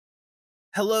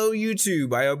Hello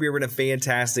YouTube, I hope you're having a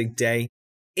fantastic day.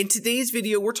 In today's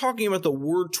video, we're talking about the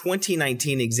Word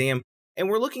 2019 exam, and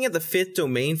we're looking at the fifth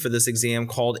domain for this exam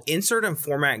called Insert and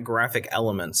Format Graphic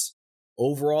Elements.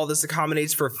 Overall, this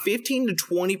accommodates for 15 to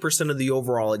 20% of the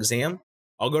overall exam.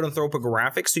 I'll go ahead and throw up a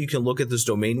graphic so you can look at this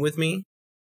domain with me.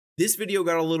 This video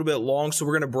got a little bit long, so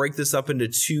we're going to break this up into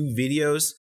two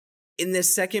videos. In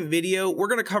this second video, we're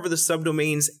going to cover the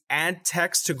subdomains Add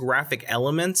Text to Graphic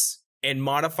Elements and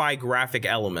Modify Graphic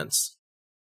Elements.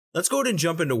 Let's go ahead and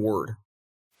jump into Word.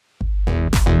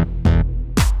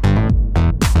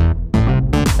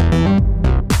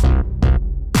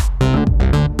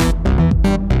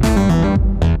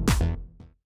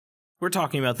 We're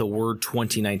talking about the Word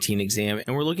 2019 exam,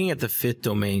 and we're looking at the fifth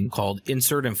domain called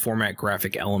Insert and Format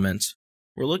Graphic Elements.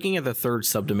 We're looking at the third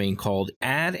subdomain called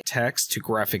Add Text to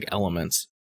Graphic Elements.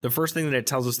 The first thing that it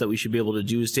tells us that we should be able to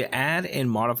do is to add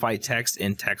and modify text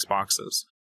in text boxes.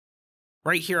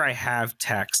 Right here I have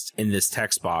text in this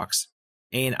text box,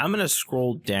 and I'm going to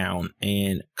scroll down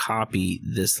and copy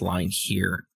this line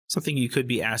here. Something you could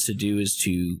be asked to do is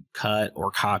to cut or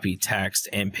copy text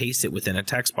and paste it within a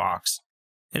text box.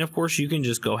 And of course you can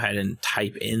just go ahead and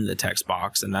type in the text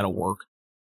box and that'll work.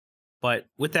 But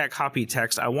with that copy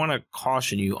text, I want to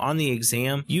caution you, on the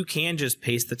exam, you can just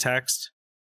paste the text.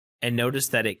 And notice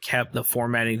that it kept the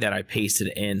formatting that I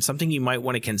pasted in. Something you might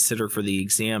want to consider for the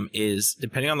exam is,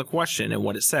 depending on the question and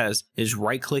what it says, is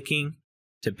right-clicking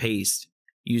to paste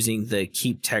using the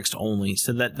keep text only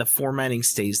so that the formatting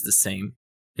stays the same.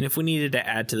 And if we needed to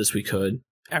add to this, we could.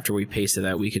 After we pasted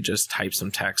that, we could just type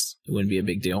some text. It wouldn't be a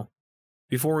big deal.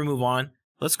 Before we move on,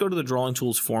 let's go to the Drawing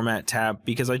Tools Format tab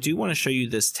because I do want to show you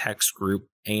this text group.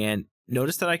 And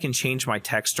notice that I can change my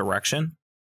text direction.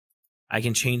 I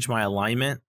can change my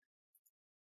alignment.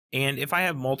 And if I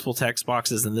have multiple text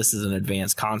boxes, and this is an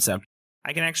advanced concept,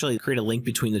 I can actually create a link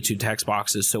between the two text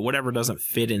boxes, so whatever doesn't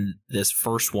fit in this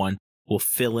first one will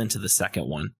fill into the second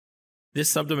one. This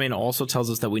subdomain also tells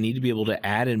us that we need to be able to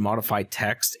add and modify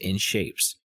text in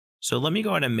shapes. So let me go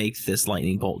ahead and make this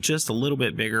lightning bolt just a little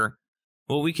bit bigger.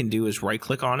 What we can do is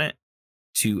right-click on it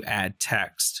to add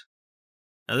text.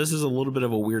 Now this is a little bit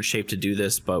of a weird shape to do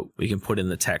this, but we can put in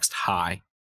the text high,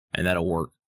 and that'll work.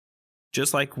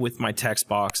 Just like with my text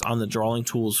box, on the Drawing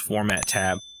Tools Format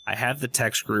tab, I have the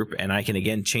text group and I can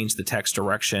again change the text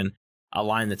direction,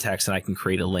 align the text, and I can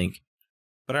create a link.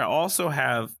 But I also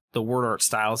have the WordArt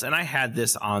styles, and I had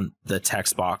this on the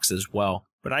text box as well.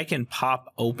 But I can pop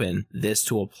open this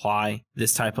to apply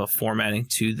this type of formatting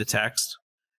to the text.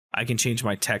 I can change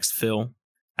my text fill.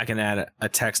 I can add a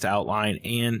text outline,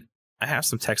 and I have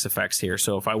some text effects here.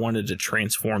 So if I wanted to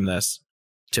transform this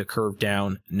to curve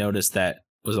down, notice that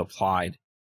was applied.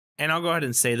 And I'll go ahead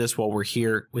and say this while we're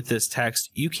here with this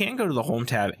text. You can go to the Home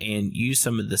tab and use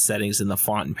some of the settings in the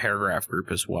font and paragraph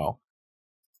group as well.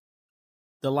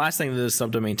 The last thing that this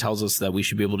subdomain tells us that we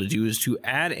should be able to do is to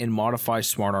add and modify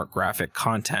SmartArt graphic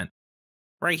content.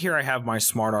 Right here I have my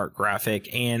SmartArt graphic,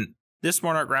 and this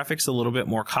SmartArt graphic's a little bit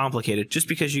more complicated just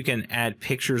because you can add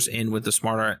pictures in with the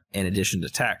SmartArt in addition to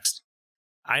text.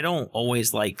 I don't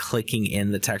always like clicking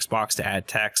in the text box to add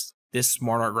text. This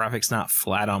SmartArt graphic's not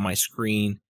flat on my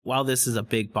screen. While this is a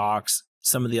big box,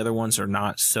 some of the other ones are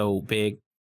not so big.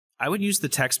 I would use the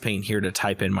text pane here to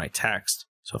type in my text.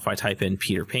 So if I type in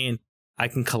Peter Pan, I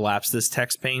can collapse this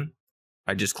text pane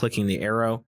by just clicking the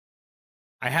arrow.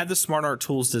 I have the SmartArt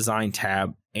Tools Design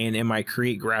tab, and in my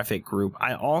Create Graphic group,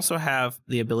 I also have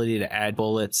the ability to add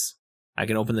bullets. I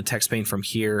can open the text pane from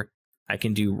here. I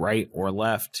can do right or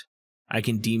left. I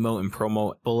can demote and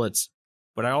promote bullets.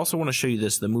 But I also want to show you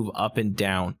this, the move up and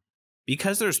down.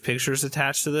 Because there's pictures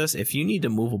attached to this, if you need to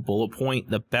move a bullet point,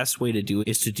 the best way to do it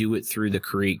is to do it through the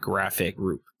Create Graphic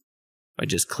group by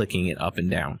just clicking it up and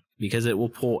down, because it will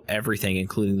pull everything,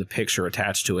 including the picture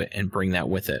attached to it, and bring that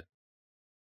with it.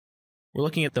 We're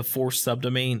looking at the fourth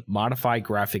subdomain, Modify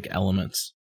Graphic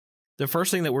Elements. The first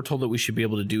thing that we're told that we should be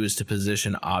able to do is to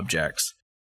position objects.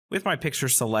 With my picture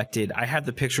selected, I have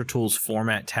the Picture Tools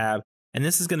Format tab, and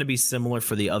this is going to be similar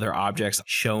for the other objects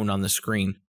shown on the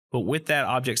screen. But with that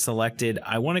object selected,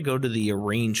 I want to go to the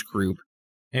Arrange group.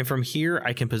 And from here,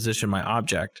 I can position my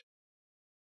object.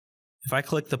 If I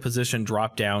click the Position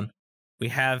drop-down, we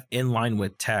have In Line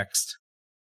with Text.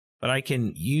 But I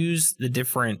can use the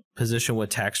different Position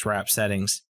with Text wrap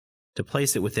settings to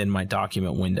place it within my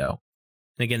document window.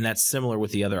 And again, that's similar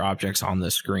with the other objects on the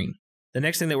screen. The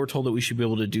next thing that we're told that we should be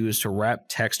able to do is to wrap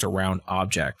text around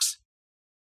objects.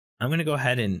 I'm going to go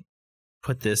ahead and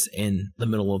put this in the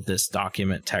middle of this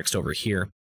document text over here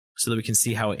so that we can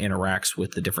see how it interacts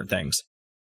with the different things.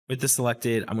 With this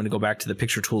selected, I'm going to go back to the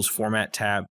Picture Tools Format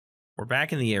tab, We're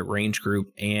back in the arrange group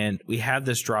and we have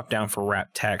this drop down for wrap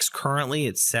text. Currently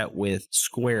it's set with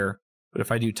square, but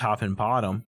if I do top and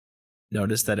bottom,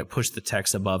 notice that it pushed the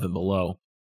text above and below.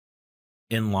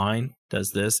 Inline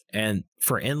does this, and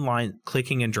for inline,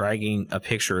 clicking and dragging a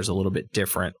picture is a little bit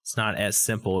different. It's not as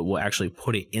simple. It will actually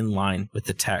put it in line with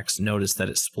the text. Notice that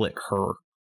it split her.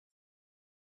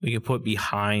 We can put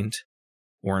behind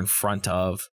or in front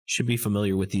of. Should be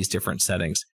familiar with these different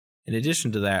settings. In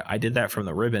addition to that, I did that from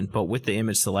the ribbon, but with the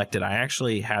image selected, I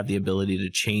actually have the ability to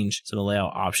change some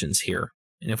layout options here.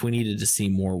 And if we needed to see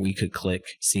more, we could click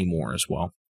see more as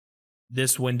well.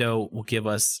 This window will give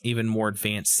us even more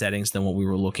advanced settings than what we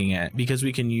were looking at because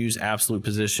we can use absolute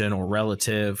position or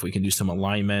relative. We can do some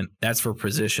alignment. That's for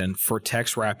position. For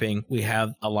text wrapping, we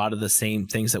have a lot of the same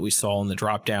things that we saw in the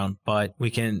dropdown, but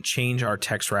we can change our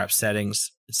text wrap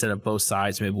settings. Instead of both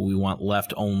sides, maybe we want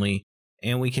left only,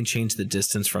 and we can change the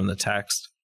distance from the text.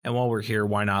 And while we're here,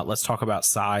 why not? Let's talk about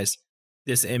size.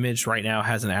 This image right now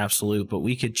has an absolute, but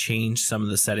we could change some of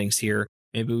the settings here.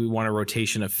 Maybe we want a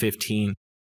rotation of 15.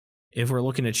 If we're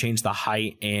looking to change the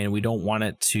height and we don't want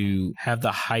it to have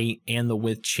the height and the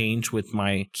width change with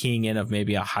my keying in of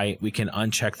maybe a height, we can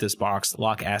uncheck this box,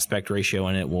 lock aspect ratio,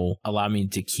 and it will allow me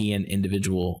to key in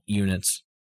individual units.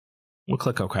 We'll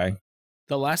click OK.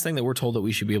 The last thing that we're told that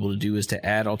we should be able to do is to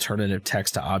add alternative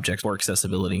text to objects for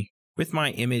accessibility. With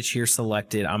my image here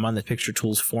selected, I'm on the Picture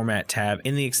Tools Format tab.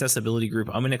 In the Accessibility group,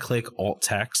 I'm going to click Alt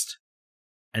Text,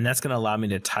 and that's going to allow me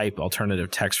to type alternative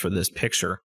text for this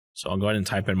picture. So I'll go ahead and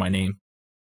type in my name.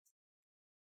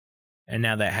 And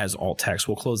now that has alt text.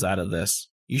 We'll close out of this.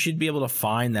 You should be able to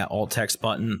find that alt text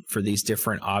button for these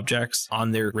different objects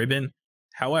on their ribbon.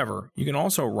 However, you can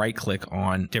also right click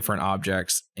on different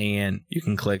objects and you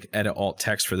can click edit alt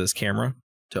text for this camera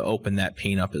to open that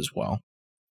pane up as well.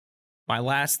 My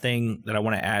last thing that I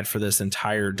want to add for this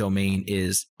entire domain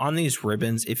is on these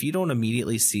ribbons, if you don't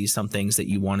immediately see some things that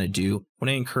you want to do, I want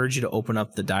to encourage you to open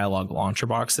up the dialog launcher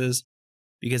boxes,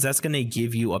 because that's going to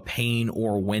give you a pane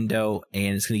or a window,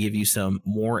 and it's going to give you some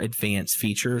more advanced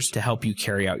features to help you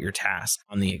carry out your task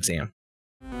on the exam.